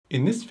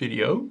In this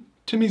video,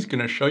 Timmy's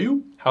going to show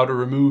you how to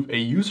remove a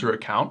user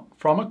account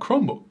from a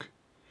Chromebook.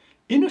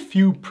 In a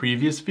few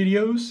previous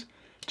videos,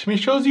 Timmy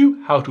shows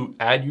you how to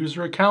add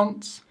user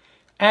accounts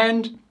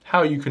and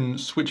how you can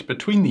switch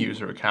between the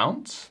user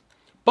accounts.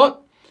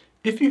 But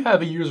if you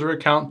have a user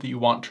account that you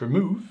want to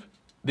remove,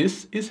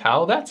 this is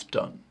how that's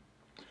done.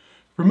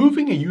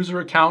 Removing a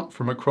user account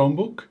from a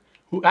Chromebook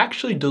will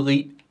actually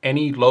delete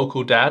any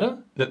local data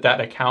that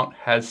that account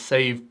has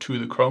saved to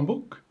the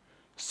Chromebook.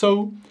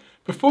 So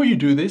before you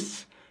do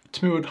this,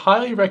 Timmy would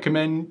highly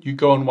recommend you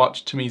go and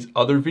watch Timmy's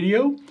other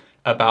video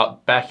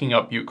about backing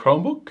up your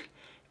Chromebook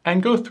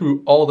and go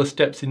through all the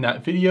steps in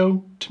that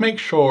video to make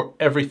sure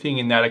everything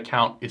in that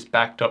account is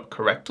backed up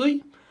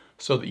correctly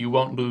so that you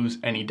won't lose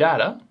any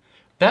data.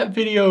 That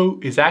video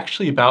is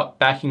actually about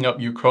backing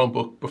up your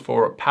Chromebook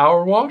before a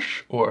power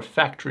wash or a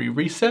factory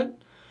reset,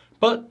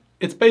 but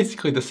it's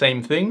basically the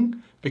same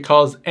thing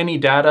because any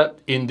data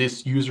in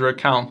this user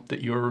account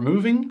that you're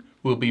removing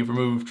will be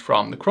removed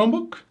from the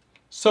Chromebook.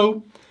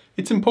 So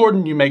it's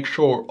important you make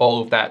sure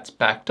all of that's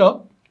backed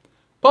up.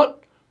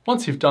 But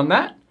once you've done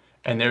that,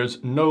 and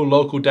there's no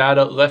local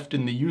data left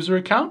in the user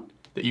account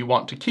that you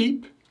want to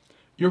keep,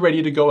 you're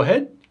ready to go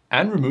ahead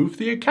and remove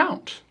the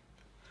account.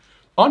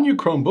 On your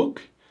Chromebook,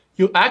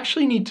 you'll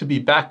actually need to be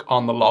back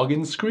on the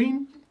login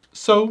screen.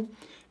 So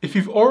if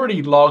you've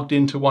already logged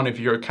into one of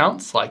your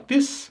accounts like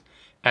this,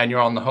 and you're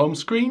on the home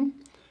screen,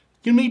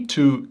 you'll need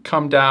to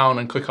come down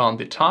and click on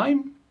the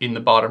time in the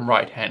bottom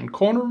right-hand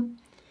corner,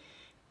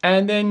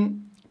 and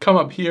then come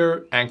up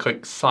here and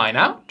click sign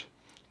out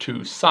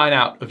to sign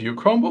out of your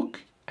Chromebook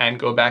and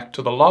go back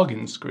to the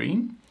login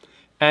screen.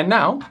 And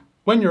now,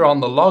 when you're on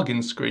the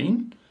login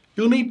screen,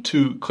 you'll need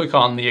to click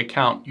on the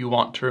account you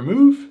want to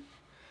remove.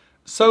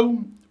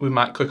 So we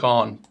might click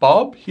on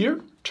Bob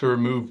here to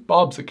remove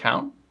Bob's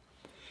account.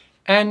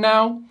 And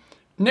now,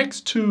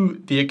 next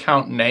to the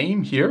account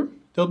name here,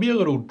 there'll be a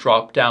little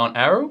drop-down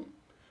arrow.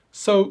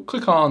 So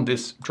click on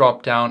this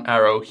drop-down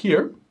arrow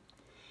here.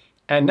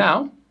 And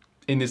now,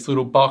 in this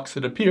little box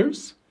that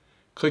appears,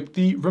 click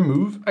the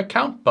Remove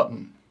Account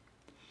button.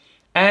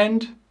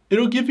 And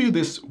it'll give you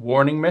this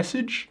warning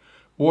message,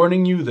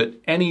 warning you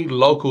that any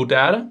local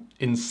data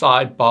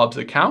inside Bob's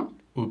account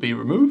will be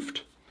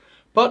removed.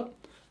 But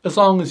as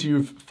long as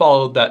you've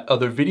followed that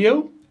other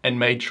video and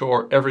made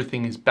sure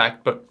everything is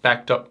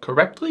backed up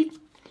correctly,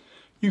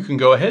 you can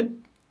go ahead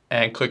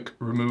and click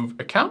Remove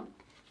Account.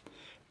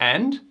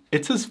 And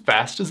it's as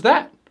fast as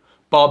that.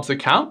 Bob's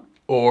account,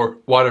 or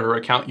whatever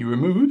account you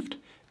removed,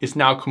 is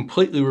now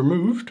completely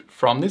removed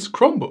from this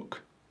Chromebook.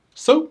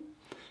 So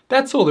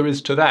that's all there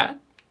is to that.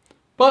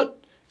 But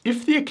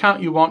if the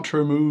account you want to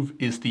remove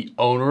is the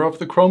owner of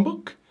the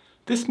Chromebook,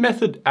 this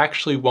method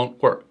actually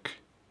won't work.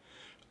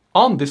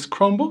 On this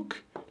Chromebook,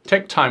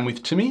 Tech Time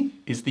with Timmy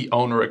is the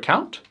owner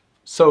account.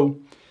 So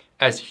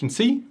as you can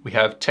see, we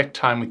have Tech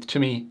Time with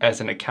Timmy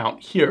as an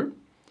account here.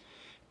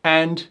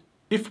 And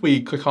if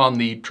we click on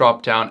the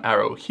drop-down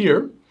arrow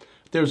here,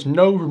 there's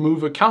no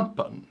Remove Account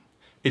button.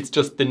 It's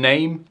just the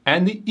name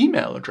and the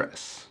email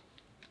address.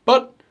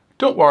 But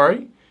don't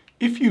worry,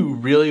 if you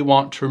really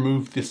want to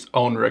remove this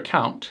owner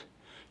account,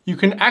 you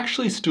can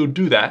actually still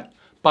do that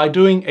by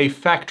doing a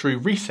factory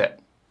reset.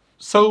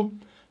 So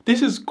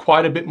this is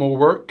quite a bit more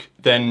work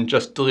than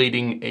just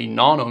deleting a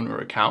non-owner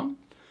account.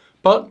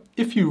 But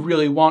if you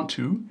really want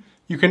to,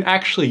 you can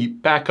actually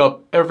back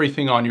up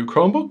everything on your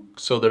Chromebook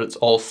so that it's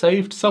all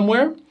saved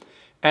somewhere,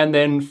 and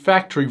then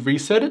factory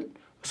reset it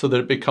so that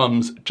it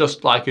becomes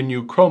just like a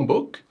new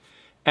Chromebook.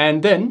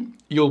 And then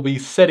you'll be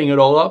setting it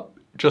all up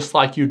just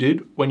like you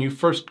did when you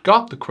first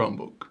got the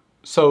Chromebook.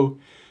 So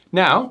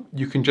now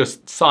you can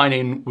just sign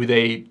in with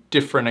a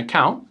different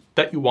account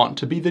that you want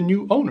to be the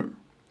new owner.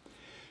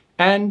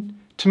 And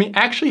Timmy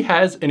actually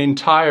has an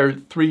entire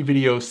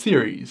 3-video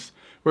series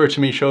where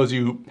Timmy shows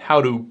you how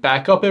to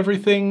back up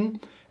everything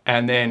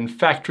and then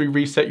factory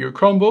reset your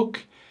Chromebook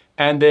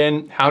and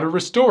then how to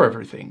restore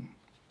everything.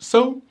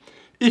 So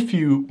if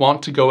you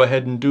want to go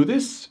ahead and do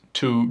this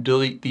to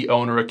delete the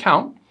owner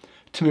account,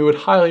 Timmy would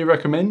highly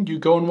recommend you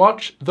go and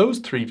watch those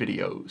 3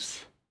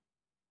 videos.